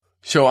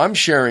So I'm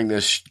sharing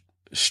this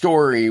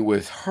story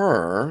with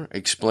her,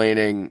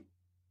 explaining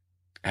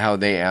how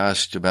they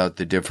asked about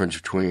the difference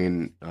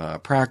between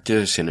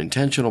practice and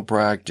intentional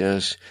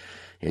practice,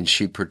 and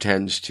she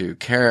pretends to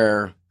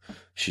care.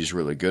 She's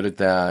really good at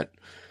that.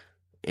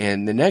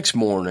 And the next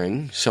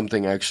morning,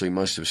 something actually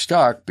must have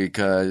stuck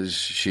because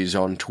she's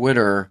on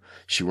Twitter.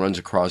 She runs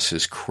across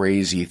this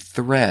crazy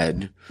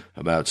thread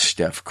about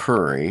Steph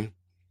Curry.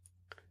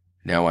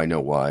 Now I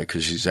know why,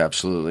 because she's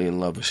absolutely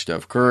in love with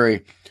Steph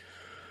Curry.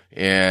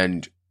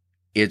 And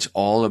it's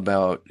all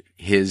about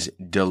his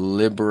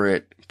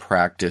deliberate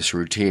practice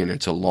routine.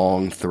 It's a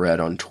long thread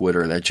on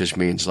Twitter. That just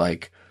means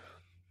 8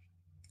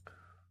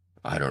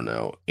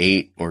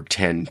 or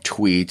 10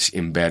 tweets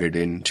embedded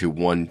into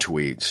one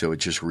tweet. So it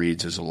just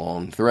reads as a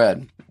long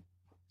thread.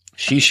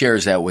 She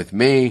shares that with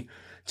me.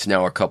 It's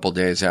now a couple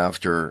days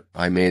after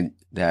I made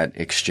that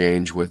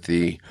exchange with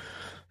the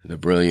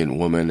brilliant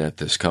woman at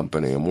this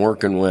company I'm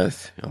working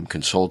with, I'm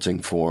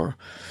consulting for.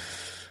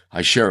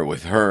 I share it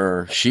with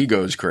her. She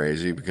goes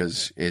crazy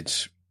because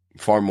it's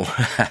far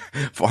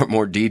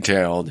more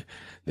detailed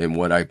than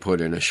what I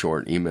put in a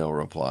short email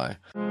reply.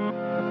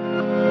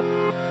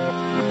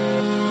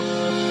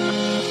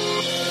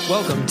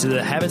 Welcome to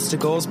the Habits to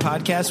Goals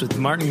podcast with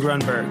Martin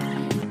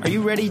Grunberg. Are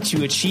you ready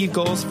to achieve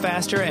goals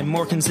faster and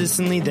more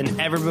consistently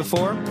than ever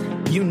before?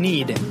 You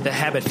need the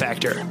Habit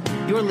Factor.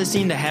 You're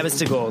listening to Habits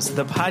to Goals,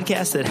 the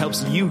podcast that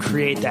helps you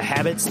create the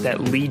habits that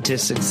lead to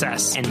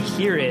success. And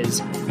here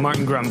is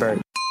Martin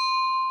Grunberg.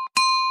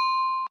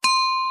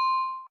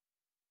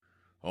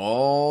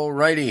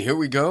 Alrighty, here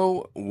we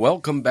go.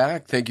 Welcome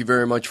back. Thank you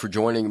very much for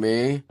joining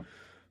me.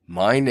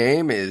 My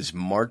name is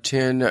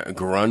Martin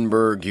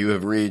Grunberg. You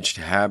have reached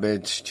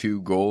Habits to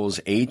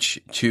Goals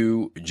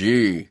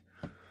H2G.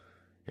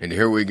 And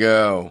here we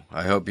go.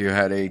 I hope you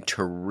had a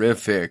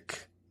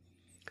terrific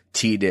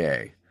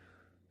T-Day.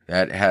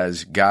 That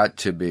has got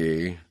to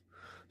be,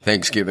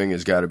 Thanksgiving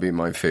has got to be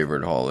my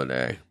favorite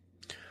holiday.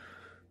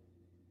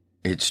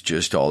 It's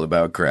just all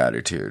about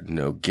gratitude.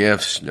 No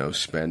gifts, no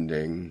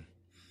spending.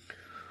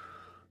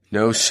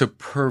 No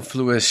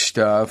superfluous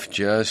stuff,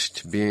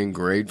 just being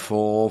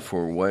grateful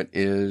for what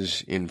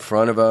is in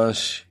front of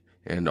us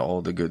and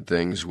all the good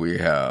things we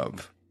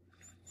have.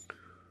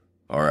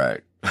 All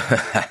right,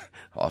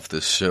 off the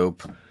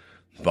soap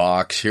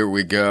box, here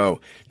we go.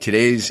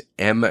 Today's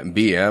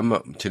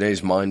MBM,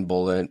 today's mind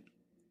bullet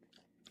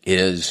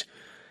is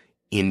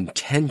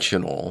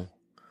intentional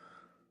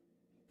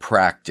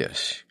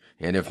practice.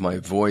 And if my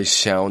voice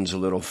sounds a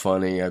little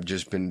funny, I've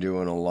just been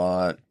doing a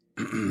lot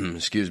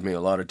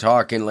of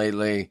talking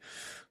lately.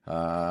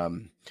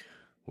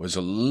 Was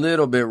a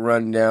little bit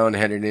run down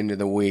headed into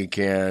the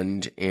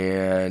weekend,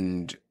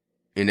 and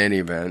in any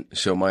event,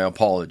 so my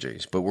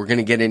apologies. But we're going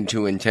to get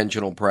into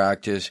intentional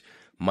practice.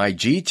 My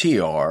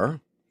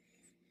GTR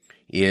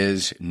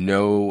is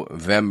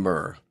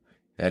November.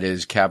 That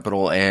is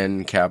capital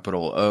N,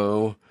 capital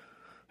O,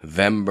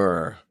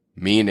 Vember,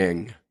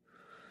 meaning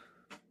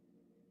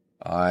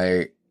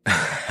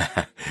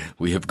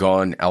we have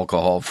gone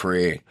alcohol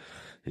free.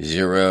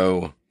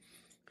 Zero,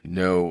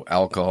 no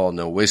alcohol,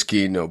 no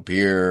whiskey, no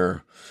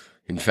beer.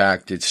 In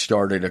fact, it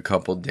started a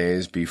couple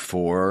days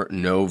before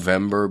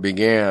November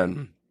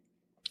began.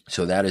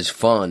 So that is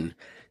fun.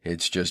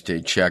 It's just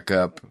a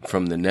checkup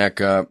from the neck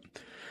up.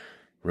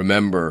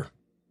 Remember,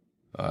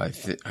 I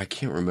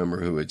can't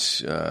remember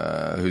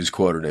whose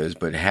quote it is,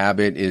 but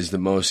habit is the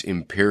most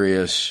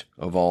imperious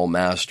of all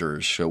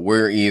masters. So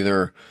we're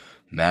either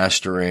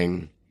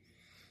mastering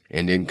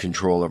and in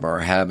control of our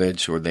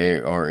habits, or they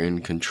are in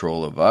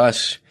control of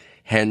us.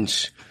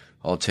 Hence,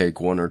 I'll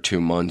take 1 or 2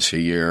 months a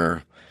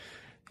year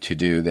to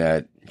do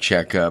that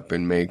checkup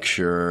and make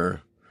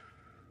sure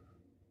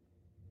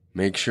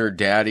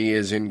daddy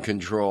is in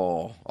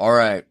control. All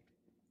right.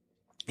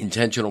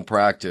 Intentional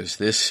practice.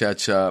 This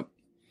sets up,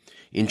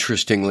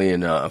 interestingly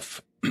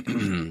enough,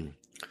 a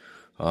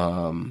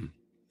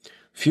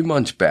few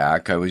months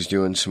back, I was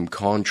doing some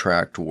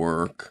contract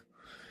work,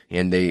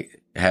 and they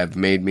have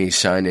made me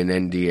sign an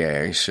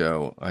NDA,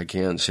 so I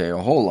can't say a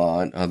whole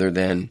lot other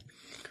than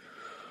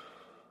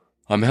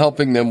I'm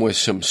helping them with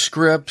some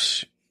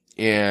scripts,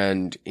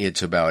 and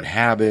it's about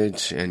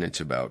habits, and it's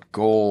about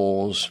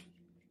goals,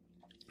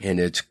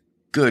 and it's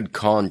good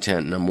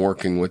content, and I'm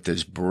working with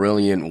this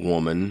brilliant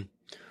woman.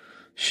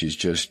 She's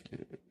just,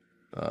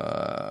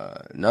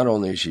 not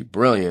only is she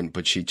brilliant,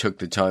 but she took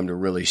the time to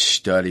really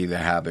study the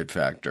habit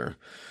factor.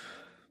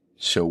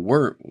 So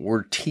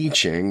we're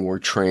teaching, we're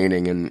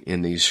training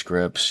in these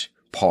scripts,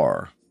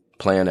 PAR,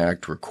 plan,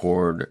 act,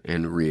 record,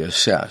 and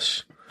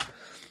reassess.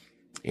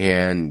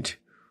 And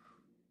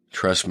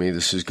trust me,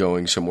 this is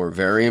going somewhere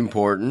very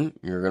important.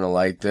 You're going to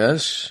like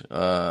this.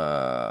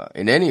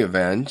 In any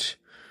event,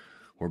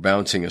 we're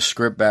bouncing a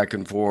script back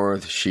and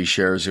forth. She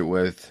shares it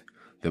with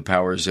the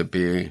powers that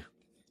be,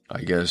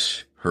 I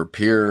guess her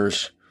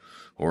peers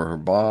or her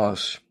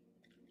boss.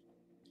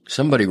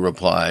 Somebody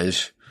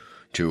replies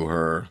to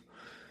her,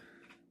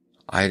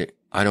 I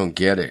don't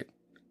get it.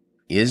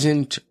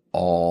 Isn't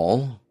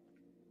all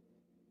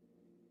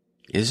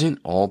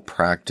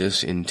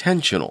practice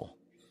intentional?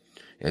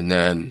 And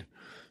then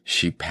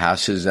she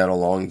passes that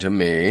along to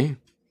me.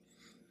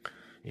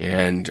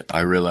 And I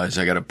realize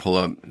I got to pull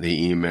up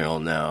the email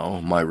now,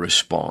 my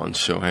response.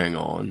 So hang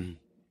on.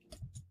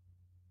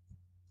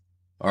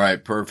 All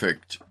right,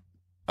 perfect.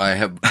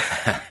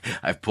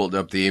 I've pulled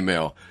up the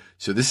email.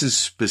 So this is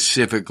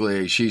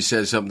specifically, she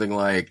says something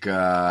like,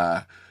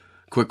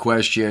 quick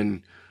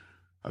question.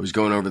 I was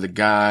going over the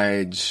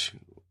guides.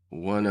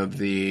 One of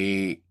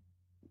the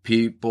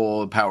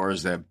people,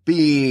 powers that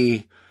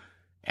be,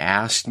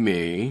 asked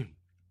me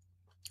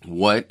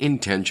what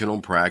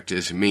intentional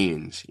practice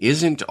means.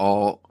 Isn't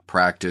all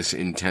practice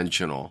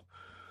intentional?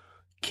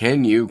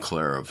 Can you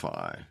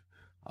clarify?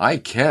 I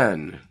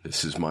can.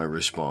 This is my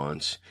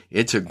response.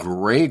 It's a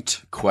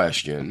great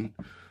question,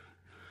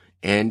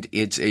 and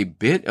it's a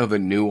bit of a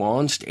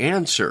nuanced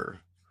answer.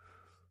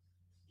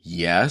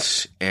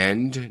 Yes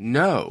and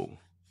no.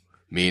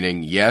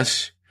 Meaning,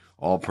 yes,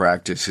 all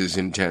practice is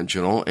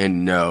intentional,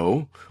 and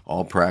no,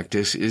 all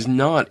practice is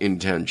not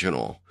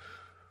intentional.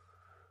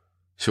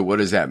 So what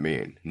does that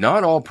mean?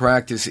 Not all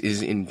practice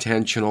is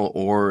intentional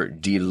or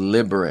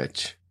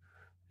deliberate.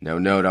 Now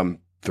note, I'm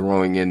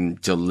throwing in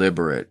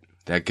deliberate.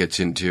 That gets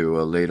into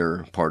a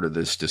later part of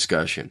this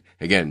discussion.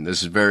 Again,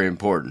 this is very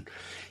important.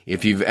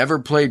 If you've ever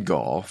played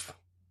golf,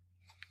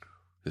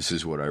 this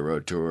is what I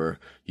wrote to her,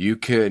 you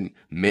could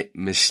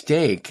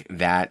mistake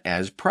that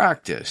as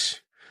practice.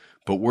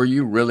 But were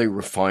you really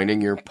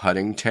refining your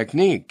putting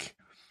technique?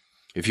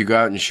 If you go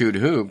out and shoot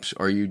hoops,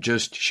 are you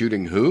just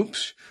shooting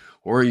hoops?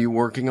 Or are you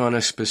working on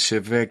a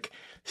specific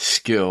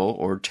skill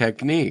or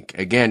technique?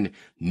 Again,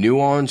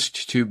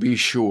 nuanced to be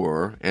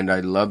sure, and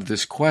I love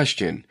this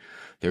question.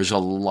 There's a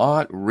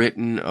lot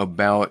written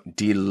about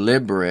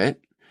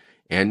deliberate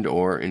and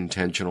or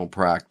intentional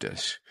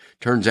practice.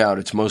 Turns out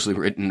it's mostly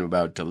written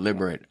about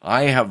deliberate.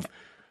 I have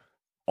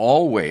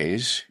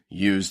always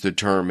used the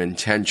term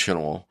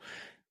intentional,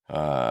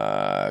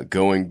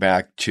 going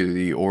back to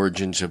the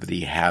origins of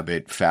the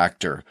habit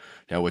factor.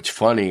 Now, what's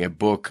funny, a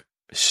book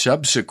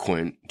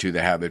subsequent to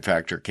the habit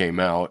factor came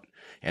out,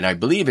 and I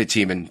believe it's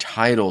even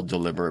titled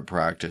Deliberate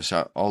Practice.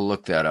 I'll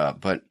look that up,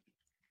 but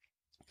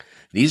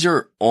these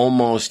are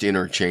almost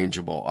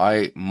interchangeable.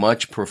 I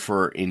much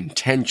prefer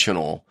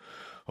intentional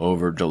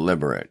over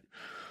deliberate,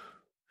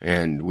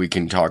 and we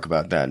can talk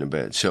about that in a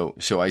bit. So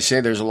I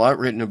say there's a lot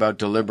written about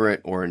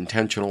deliberate or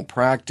intentional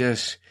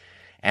practice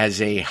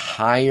as a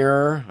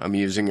higher, I'm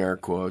using air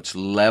quotes,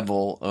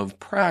 level of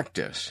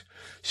practice.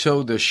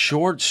 So the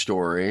short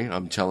story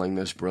I'm telling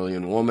this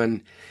brilliant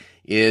woman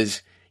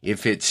is,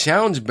 if it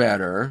sounds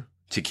better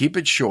to keep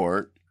it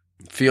short,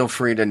 feel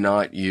free to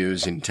not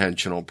use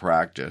intentional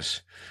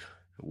practice.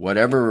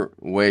 Whatever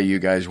way you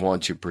guys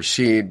want to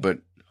proceed, but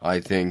I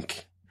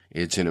think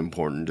it's an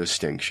important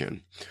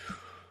distinction.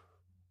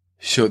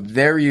 So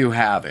there you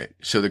have it.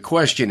 So the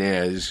question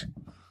is,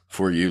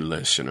 for you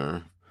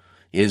listener,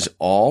 is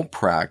all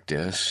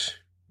practice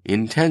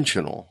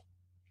intentional?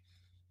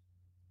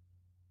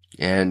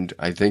 And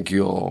I think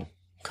you'll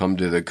come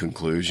to the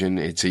conclusion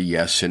it's a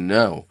yes and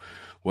no.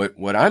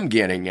 What I'm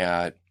getting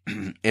at,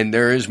 and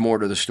there is more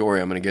to the story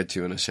I'm going to get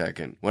to in a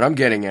second. What I'm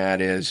getting at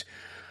is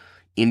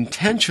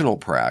intentional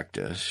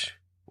practice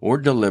or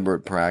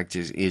deliberate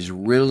practice is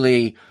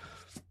really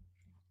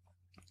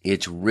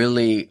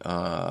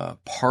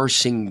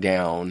parsing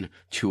down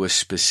to a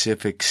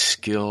specific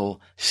skill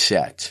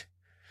set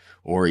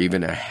or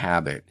even a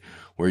habit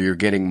where you're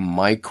getting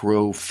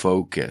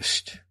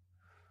micro-focused.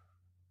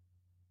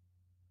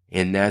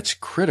 And that's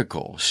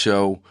critical.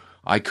 So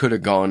I could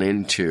have gone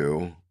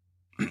into,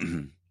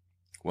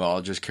 well,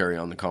 I'll just carry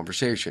on the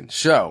conversation.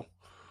 So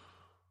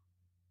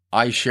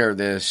I share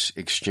this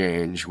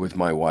exchange with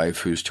my wife,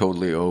 who's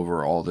totally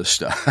over all this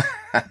stuff.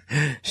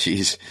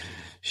 She's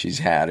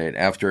had it.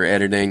 After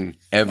editing,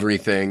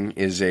 everything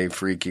is a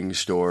freaking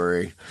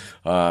story.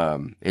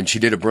 And she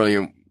did a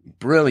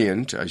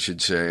brilliant, I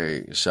should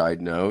say,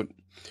 side note.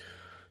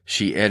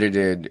 She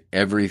edited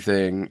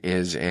Everything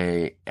is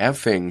a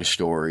Effing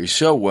Story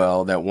so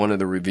well that one of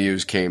the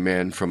reviews came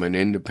in from an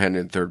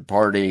independent third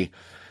party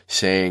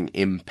saying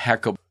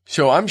impeccable.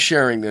 So I'm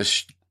sharing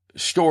this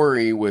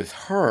story with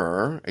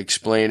her,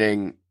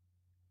 explaining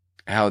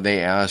how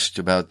they asked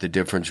about the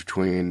difference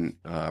between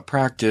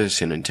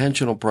practice and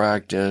intentional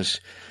practice,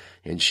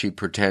 and she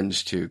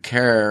pretends to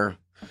care.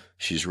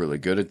 She's really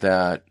good at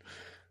that.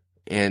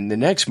 And the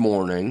next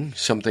morning,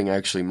 something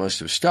actually must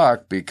have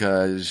stuck,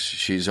 because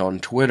she's on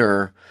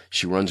Twitter.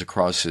 She runs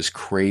across this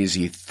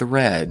crazy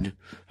thread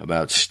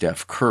about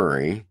Steph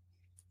Curry.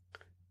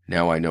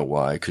 Now I know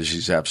why, because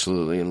she's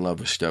absolutely in love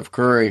with Steph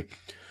Curry.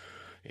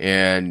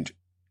 And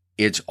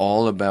it's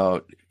all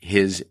about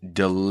his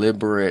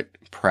deliberate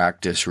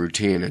practice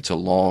routine. It's a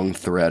long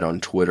thread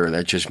on Twitter.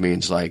 That just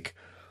means 8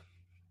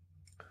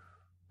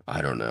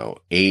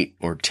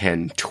 or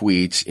 10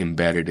 tweets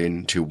embedded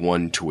into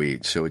one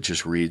tweet. So it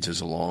just reads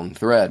as a long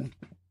thread.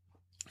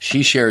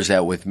 She shares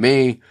that with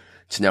me.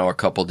 It's now a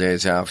couple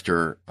days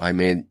after I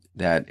made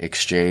that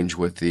exchange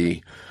with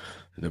the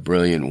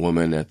brilliant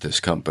woman at this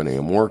company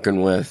I'm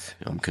working with,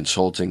 I'm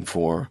consulting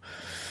for.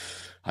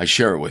 I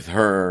share it with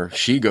her.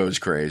 She goes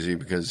crazy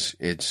because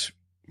it's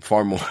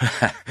far more,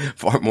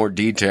 far more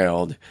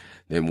detailed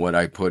than what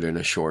I put in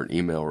a short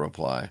email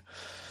reply.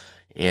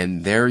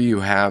 And there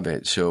you have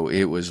it. So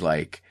it was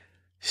like,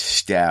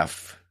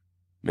 Steph,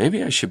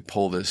 maybe I should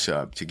pull this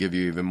up to give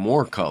you even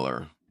more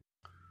color.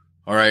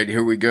 All right,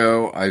 here we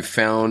go. I have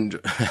found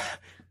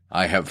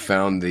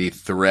the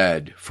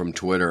thread from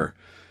Twitter.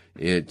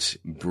 It's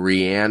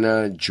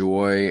Brianna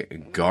Joy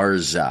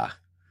Garza.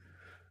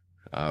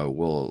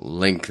 We'll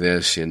link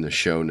this in the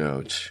show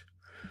notes.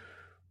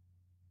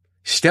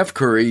 Steph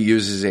Curry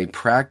uses a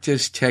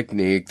practice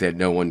technique that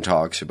no one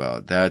talks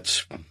about.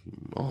 That's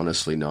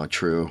honestly not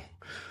true.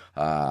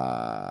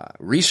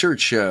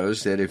 Research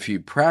shows that if you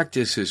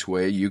practice this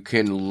way, you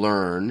can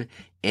learn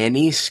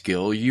any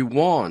skill you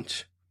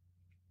want.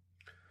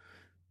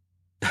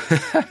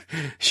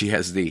 She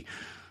has the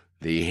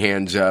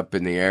hands up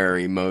in the air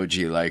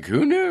emoji like,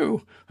 who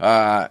knew?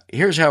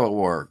 Here's how it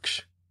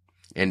works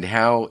and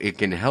how it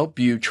can help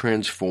you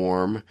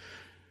transform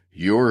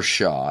your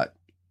shot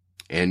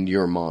and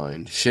your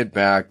mind. Sit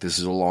back. This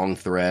is a long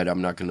thread.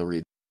 I'm not going to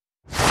read.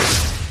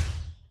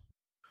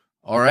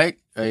 All right.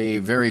 A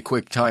very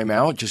quick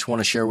timeout. Just want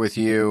to share with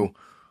you,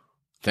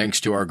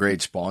 thanks to our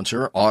great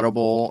sponsor,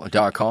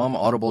 audible.com,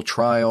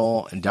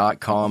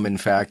 audibletrial.com. In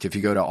fact, if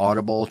you go to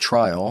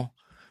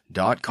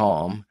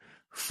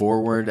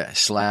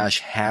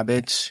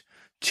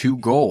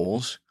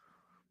audibletrial.com/habits2goals,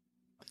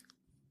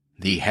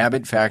 the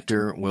habit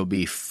factor will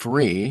be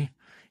free,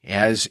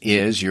 as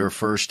is your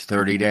first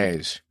 30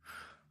 days.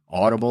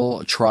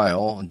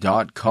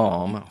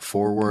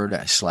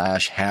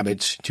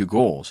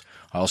 audibletrial.com/habits2goals.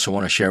 I also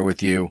want to share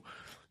with you,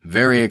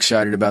 very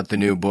excited about the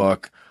new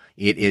book.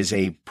 It is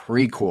a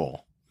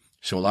prequel.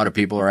 So a lot of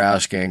people are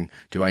asking,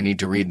 do I need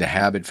to read The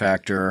Habit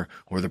Factor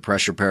or The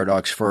Pressure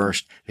Paradox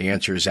first? The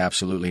answer is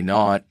absolutely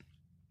not.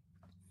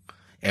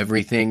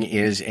 Everything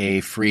is a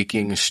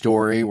freaking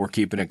story. We're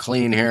keeping it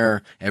clean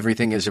here.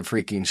 Everything is a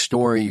freaking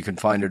story. You can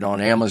find it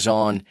on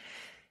Amazon.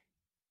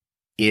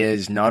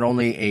 Is not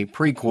only a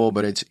prequel,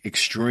 but it's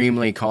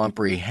extremely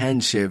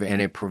comprehensive,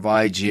 and it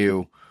provides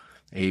you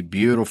a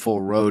beautiful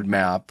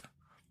roadmap,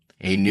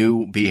 a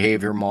new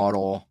behavior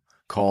model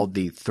called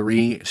the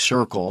 3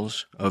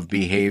 Circles of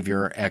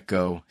Behavior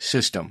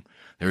Ecosystem.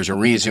 There's a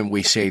reason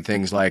we say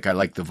things like, I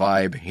like the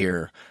vibe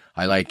here.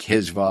 I like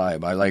his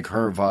vibe. I like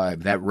her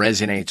vibe. That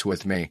resonates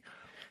with me.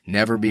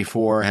 Never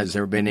before has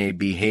there been a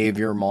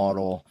behavior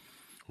model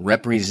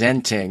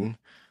representing,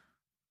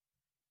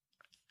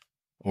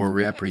 or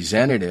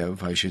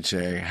representative, I should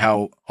say,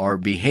 how our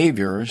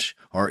behaviors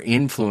are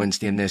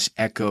influenced in this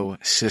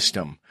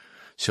ecosystem.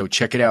 So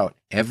check it out,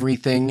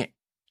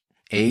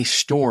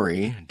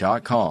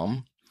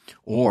 everythingastory.com,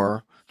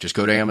 or just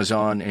go to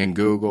Amazon and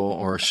Google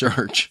or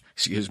search,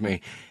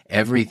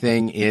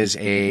 Everything is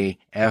a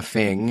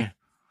effing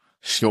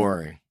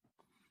story.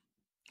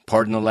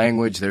 Pardon the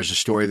language, there's a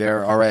story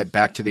there. All right,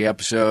 back to the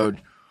episode.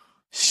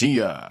 See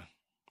ya.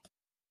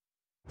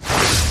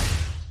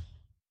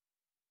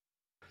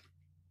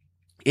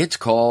 It's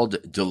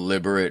called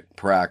deliberate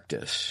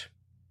practice.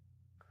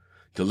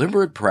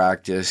 Deliberate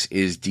practice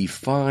is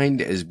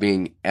defined as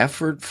being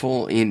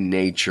effortful in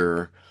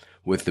nature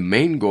with the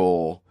main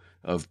goal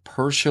of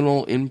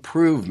personal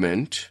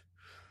improvement,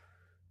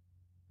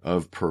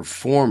 of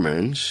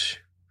performance,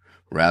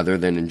 rather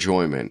than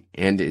enjoyment,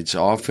 and it's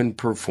often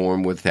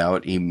performed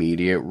without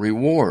immediate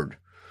reward.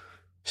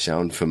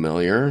 Sound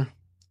familiar?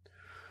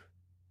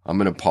 I'm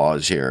going to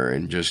pause here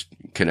and just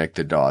connect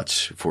the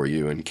dots for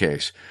you in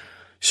case.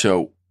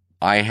 So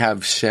I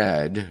have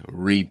said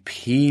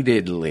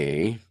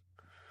repeatedly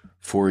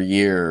for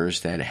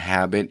years that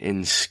habit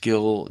and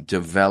skill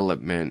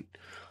development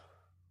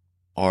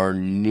are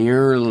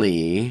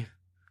nearly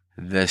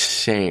the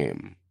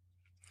same,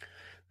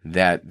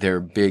 that their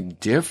big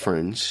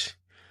difference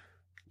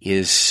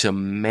is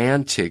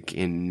semantic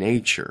in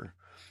nature.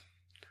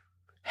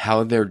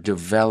 How they're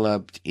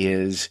developed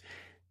is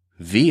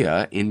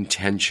via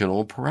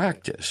intentional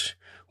practice,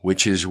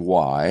 which is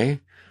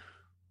why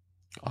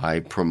I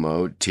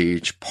promote,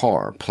 teach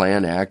PAR,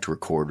 plan, act,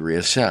 record,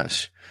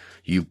 reassess.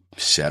 You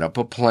set up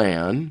a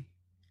plan,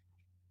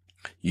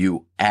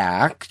 you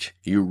act,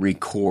 you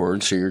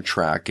record, so you're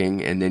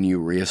tracking, and then you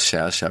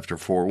reassess after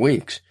 4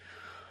 weeks.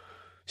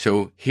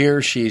 So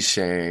here she's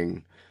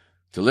saying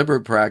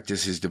deliberate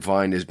practice is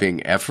defined as being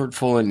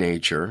effortful in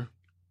nature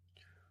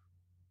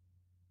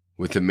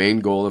with the main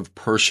goal of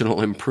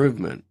personal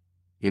improvement.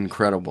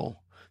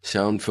 Incredible.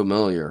 Sound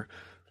familiar?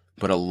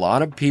 But a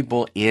lot of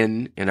people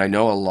and I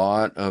know a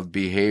lot of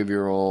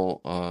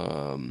behavioral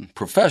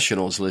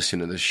professionals listen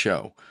to this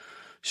show.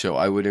 So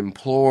I would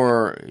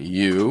implore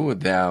you,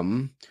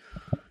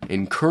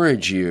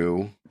 encourage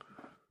you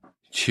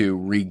to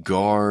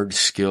regard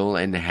skill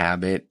and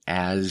habit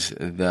as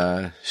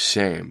the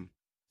same.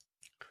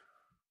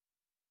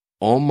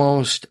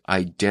 Almost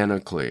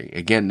identically.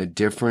 Again, the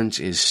difference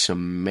is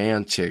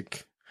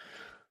semantic.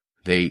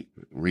 They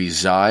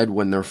reside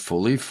when they're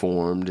fully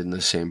formed in the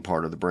same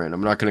part of the brain.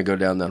 I'm not going to go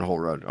down that whole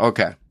road.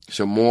 Okay,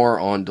 so more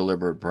on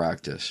deliberate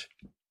practice.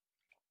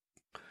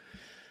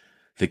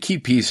 The key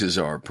pieces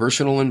are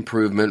personal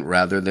improvement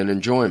rather than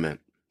enjoyment,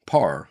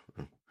 PAR.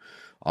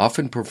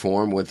 Often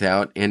perform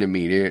without an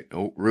immediate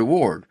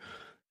reward.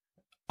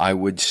 I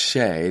would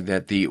say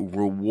that the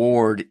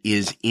reward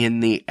is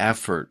in the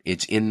effort.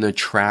 It's in the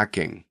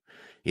tracking.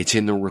 It's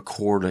in the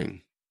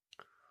recording.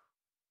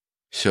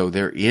 So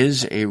there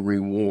is a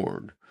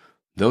reward.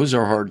 Those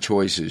are hard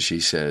choices, she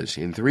says.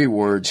 In 3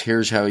 words,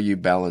 here's how you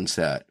balance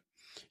that.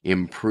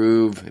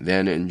 Improve,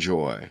 then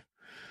enjoy.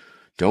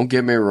 Don't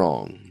get me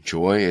wrong.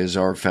 Joy is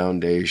our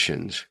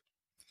foundations.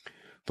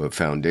 But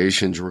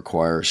foundations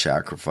require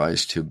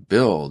sacrifice to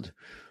build.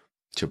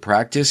 To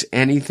practice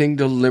anything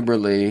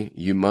deliberately,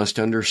 you must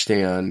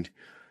understand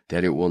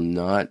that it will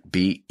not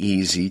be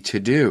easy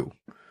to do.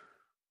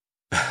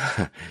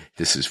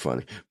 This is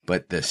funny.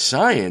 But the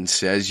science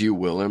says you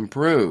will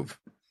improve.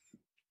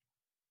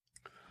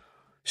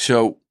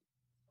 So,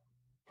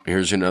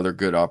 here's another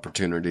good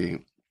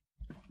opportunity.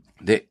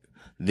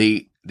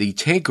 The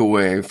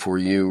takeaway for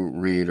you,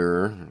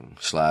 reader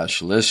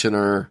 /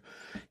 listener,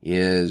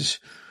 is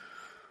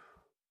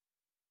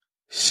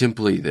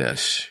simply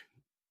this.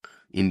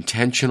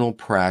 Intentional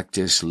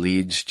practice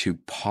leads to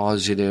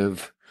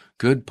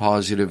good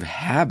positive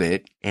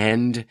habit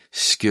and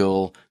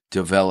skill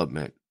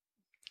development.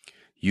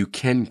 You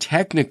can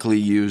technically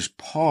use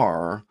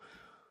PAR,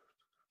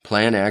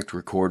 plan, act,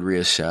 record,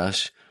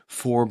 reassess,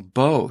 for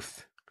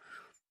both.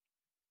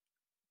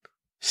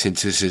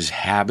 Since this is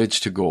habits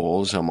to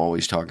goals, I'm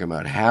always talking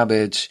about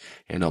habits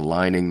and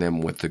aligning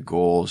them with the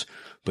goals.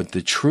 But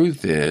the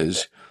truth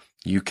is,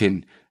 you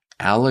can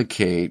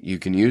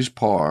use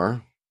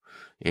PAR,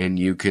 and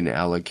you can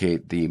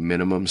allocate the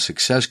minimum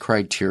success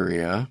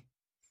criteria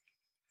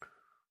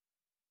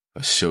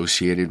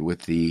associated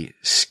with the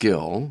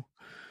skill,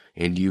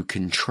 and you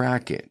can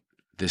track it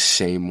the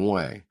same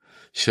way.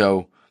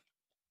 So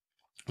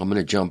I'm going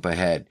to jump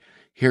ahead.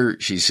 Here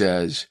she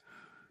says,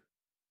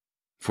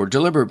 for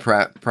deliberate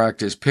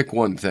practice, pick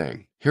one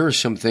thing. Here are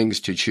some things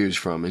to choose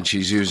from, and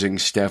she's using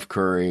Steph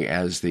Curry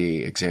as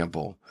the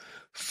example.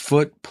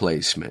 Foot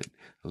placement,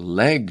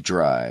 leg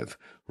drive,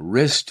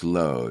 wrist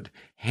load,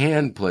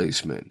 hand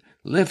placement,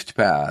 lift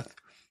path,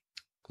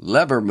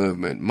 lever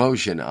movement,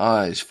 motion,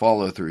 eyes,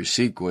 follow-through,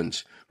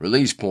 sequence,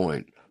 release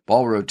point,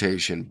 ball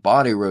rotation,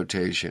 body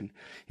rotation.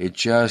 It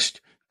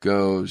just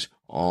goes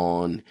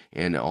on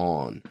and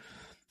on.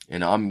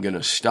 And I'm going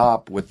to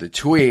stop with the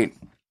tweet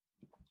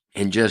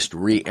and just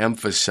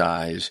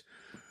re-emphasize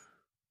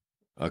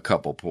a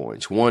couple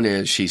points. One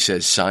is, she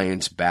says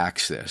science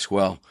backs this.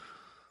 Well,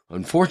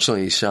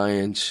 unfortunately,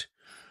 science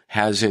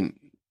hasn't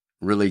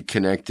really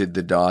connected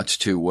the dots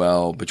too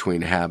well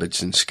between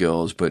habits and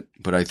skills, but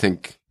I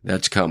think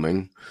that's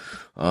coming.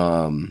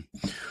 And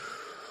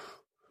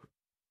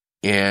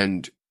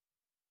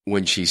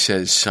when she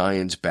says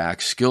science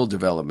backs skill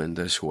development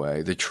this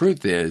way, the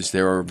truth is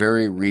there are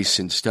very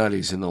recent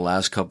studies in the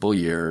last couple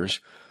years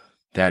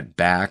that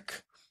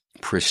back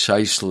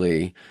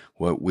precisely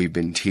what we've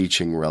been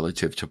teaching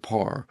relative to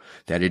PAR,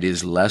 that it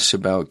is less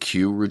about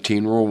cue,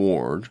 routine,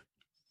 reward,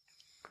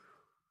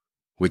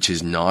 which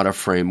is not a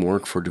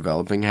framework for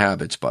developing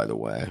habits, by the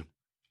way.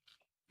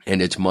 And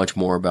it's much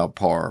more about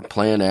PAR,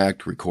 plan,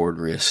 act, record,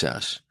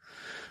 reassess,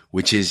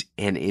 which is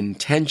an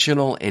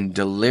intentional and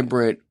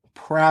deliberate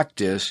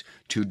practice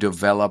to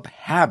develop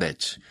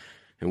habits.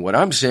 And what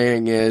I'm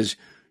saying is,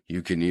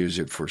 you can use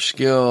it for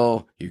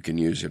skill, you can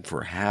use it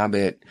for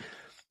habit.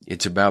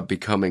 It's about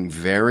becoming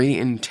very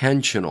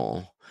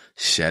intentional,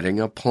 setting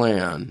a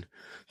plan.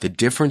 The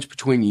difference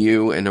between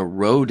you and a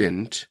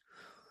rodent,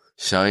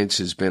 science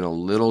has been a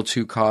little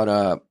too caught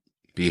up,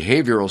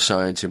 behavioral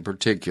science in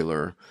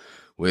particular,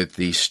 with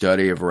the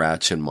study of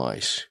rats and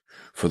mice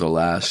for the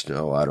last,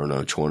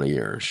 20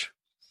 years.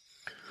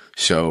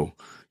 So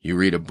you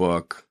read a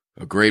book,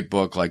 a great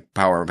book like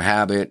Power of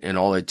Habit, and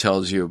all it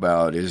tells you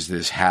about is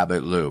this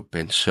habit loop.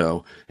 And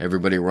so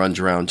everybody runs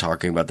around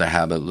talking about the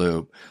habit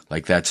loop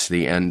like that's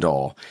the end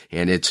all.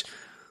 And it's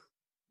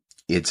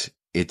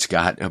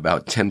got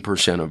about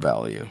 10% of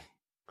value.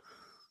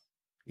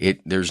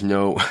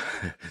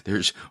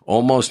 There's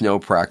almost no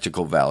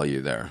practical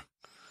value there.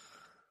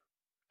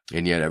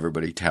 And yet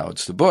everybody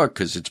touts the book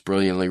because it's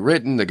brilliantly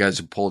written. The guy's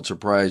a Pulitzer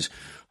Prize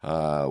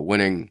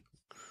winning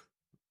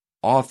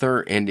author,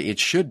 and it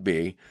should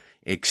be,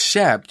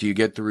 except you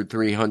get through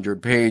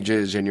 300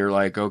 pages and you're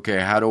like, okay,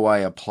 how do I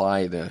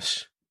apply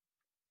this?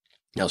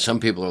 Now, some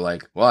people are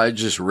like, well, I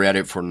just read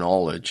it for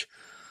knowledge.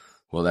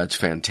 Well, that's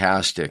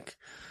fantastic.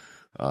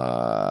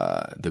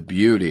 The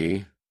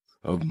beauty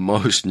of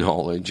most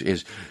knowledge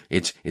is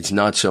it's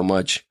not so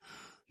much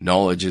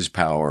knowledge is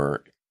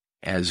power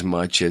as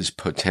much as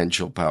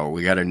potential power.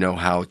 We got to know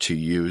how to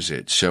use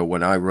it. So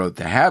when I wrote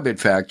The Habit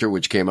Factor,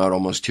 which came out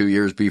almost 2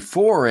 years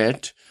before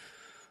it,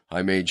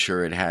 I made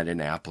sure it had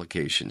an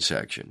application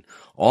section.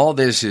 All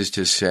this is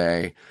to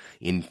say,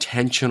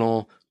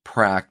 intentional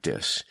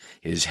practice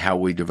is how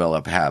we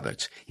develop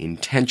habits.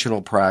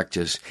 Intentional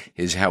practice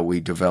is how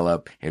we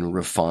develop and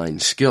refine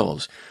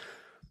skills.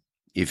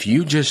 If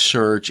you just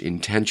search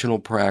intentional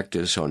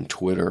practice on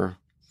Twitter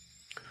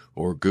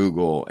or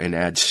Google and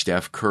add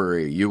Steph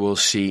Curry, you will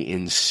see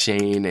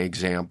insane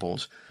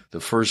examples. The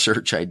first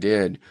search I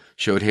did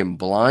showed him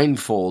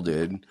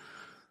blindfolded.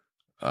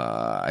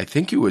 I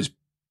think he was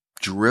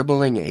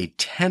dribbling a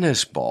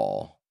tennis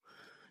ball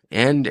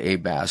and a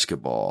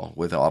basketball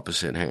with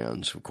opposite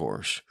hands, of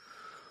course.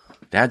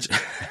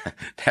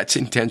 That's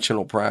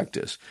intentional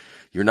practice.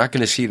 You're not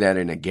going to see that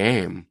in a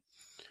game.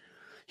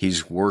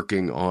 He's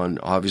working on,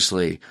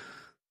 obviously,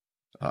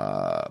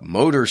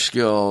 motor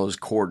skills,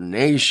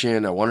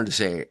 coordination. I wanted to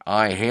say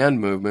eye-hand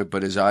movement,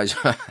 but his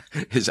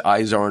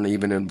eyes aren't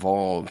even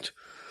involved.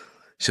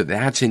 So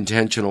that's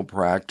intentional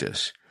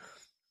practice.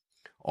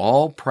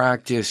 All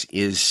practice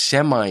is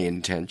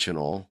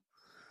semi-intentional,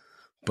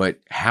 but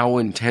how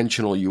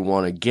intentional you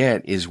want to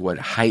get is what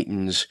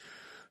heightens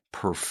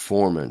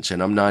performance.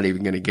 And I'm not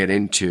even going to get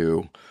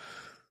into,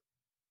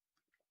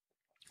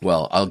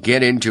 well, I'll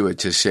get into it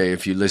to say,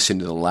 if you listen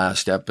to the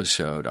last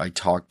episode, I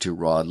talked to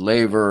Rod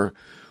Laver,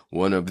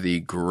 one of the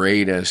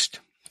greatest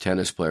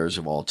tennis players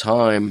of all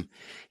time.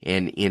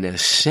 And in a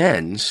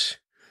sense,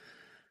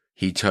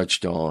 he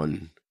touched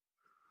on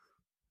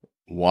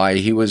why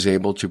he was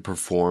able to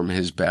perform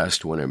his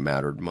best when it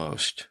mattered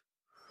most.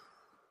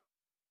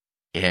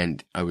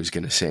 And I was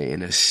going to say,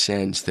 in a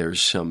sense,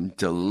 there's some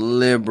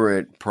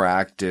deliberate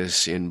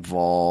practice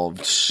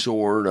involved,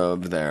 sort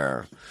of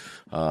there.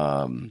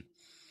 But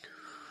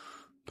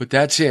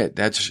that's it.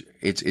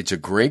 It's a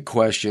great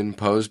question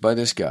posed by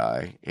this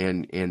guy,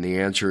 and the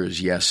answer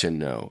is yes and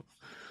no.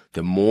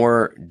 The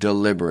more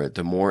deliberate,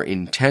 the more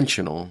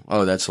intentional.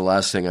 Oh, that's the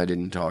last thing I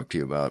didn't talk to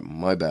you about.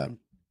 My bad.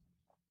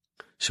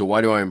 So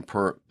why do I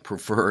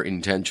prefer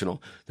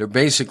intentional? They're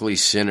basically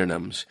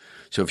synonyms.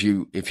 So if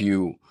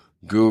you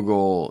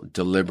Google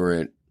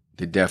deliberate,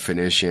 the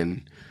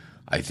definition,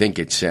 I think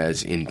it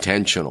says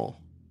intentional.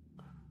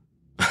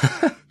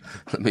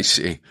 Let me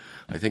see.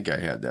 I think I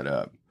had that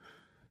up.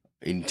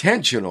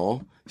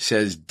 Intentional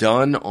says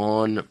done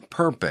on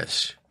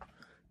purpose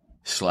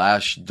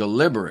 /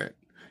 deliberate.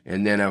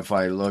 And then if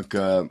I look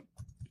up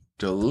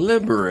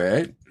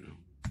deliberate,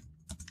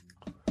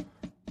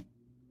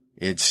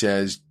 it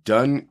says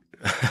done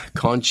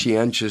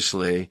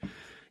conscientiously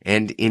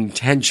and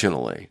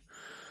intentionally.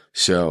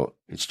 So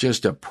it's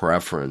just a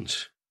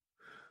preference.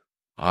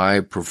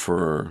 I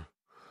prefer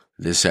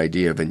this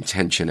idea of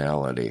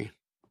intentionality.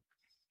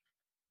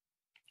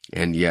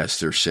 And yes,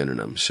 they're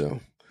synonyms. So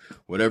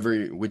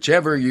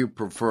whichever you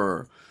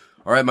prefer.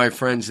 All right, my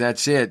friends,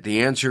 that's it.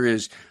 The answer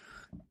is,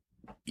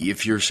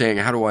 if you're saying,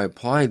 how do I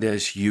apply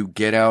this? You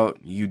get out,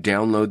 you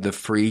download the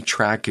free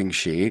tracking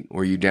sheet,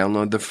 or you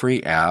download the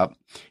free app,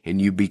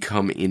 and you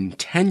become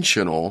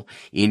intentional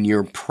in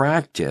your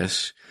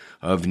practice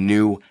of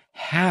new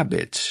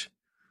habits.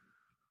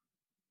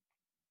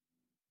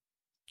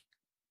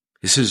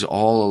 This is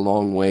all a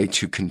long way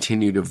to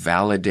continue to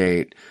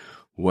validate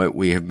what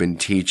we have been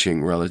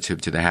teaching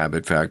relative to the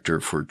habit factor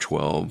for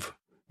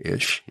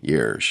 12-ish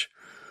years.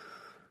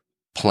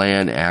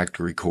 Plan, act,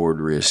 record,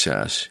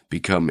 reassess.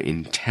 Become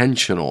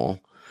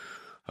intentional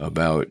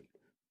about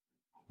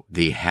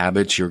the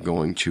habits you're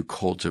going to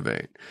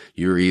cultivate.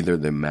 You're either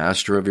the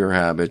master of your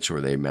habits or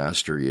they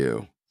master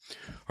you.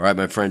 All right,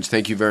 my friends,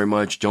 thank you very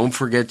much. Don't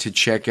forget to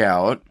check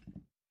out,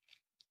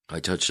 I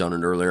touched on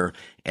it earlier,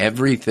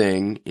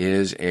 everything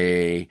is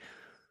a,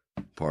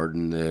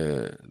 pardon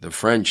the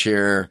French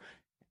here,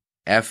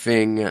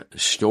 effing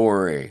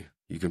story.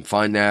 You can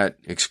find that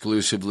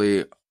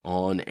exclusively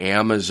on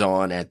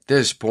Amazon at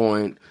this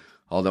point,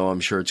 although I'm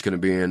sure it's going to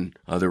be in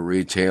other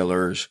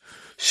retailers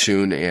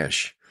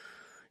soon-ish.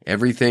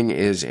 Everything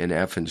is an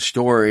effing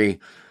story.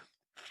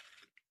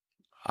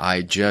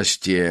 I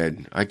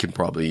could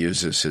probably use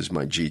this as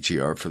my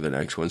GTR for the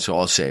next one, so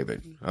I'll save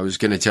it. I was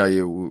going to tell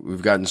you,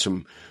 we've gotten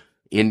some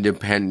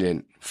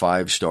independent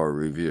 5-star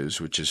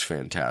reviews, which is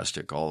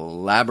fantastic. I'll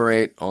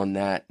elaborate on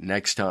that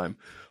next time.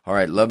 All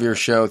right, love your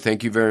show.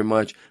 Thank you very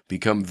much.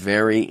 Become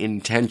very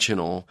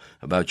intentional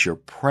about your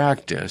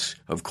practice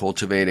of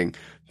cultivating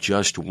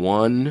just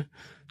 1,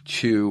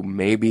 2,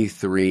 maybe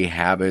 3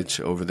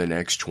 habits over the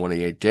next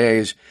 28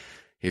 days.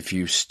 If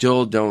you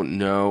still don't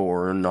know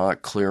or are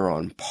not clear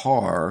on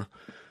PAR,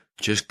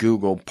 just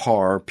Google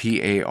PAR,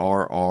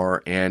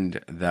 P-A-R-R, and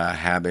the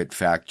habit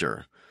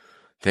factor.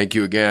 Thank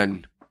you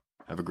again.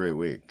 Have a great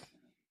week.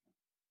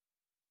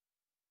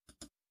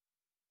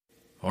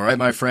 All right,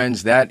 my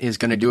friends, that is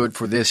going to do it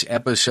for this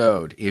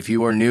episode. If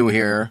you are new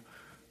here,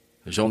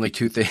 there's only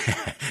two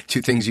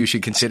things you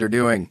should consider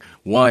doing.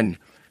 1,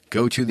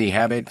 go to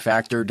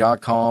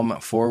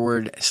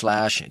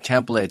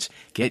thehabitfactor.com/templates.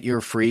 Get your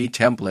free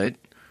template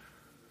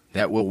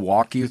that will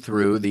walk you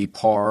through the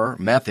PAR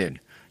method.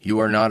 You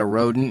are not a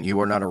rodent. You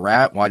are not a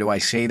rat. Why do I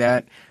say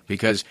that?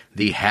 Because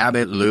the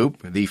habit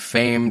loop, the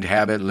famed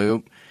habit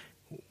loop,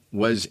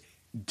 was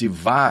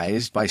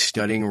devised by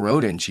studying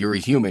rodents. You're a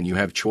human. You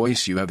have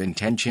choice. You have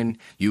intention.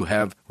 You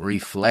have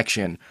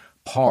reflection.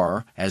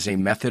 PAR, as a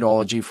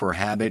methodology for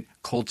habit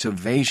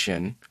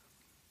cultivation,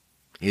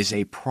 is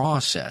a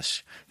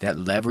process that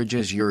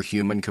leverages your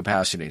human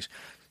capacities.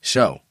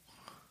 So,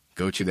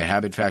 Go to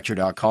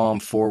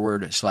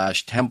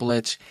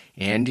thehabitfactor.com/templates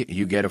and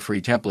you get a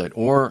free template.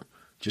 Or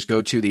just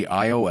go to the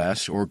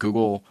iOS or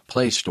Google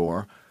Play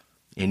Store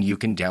and you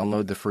can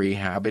download the free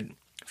Habit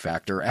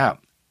Factor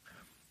app.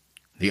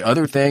 The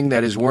other thing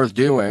that is worth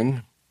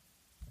doing,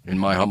 in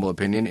my humble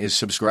opinion, is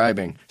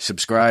subscribing.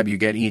 Subscribe, you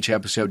get each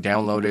episode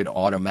downloaded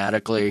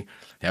automatically.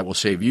 That will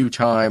save you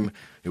time.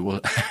 It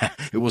will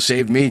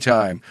save me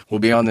time. We'll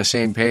be on the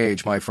same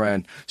page, my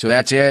friend. So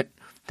that's it.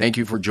 Thank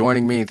you for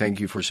joining me. Thank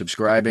you for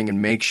subscribing,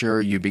 and make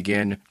sure you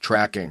begin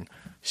tracking.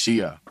 See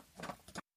ya.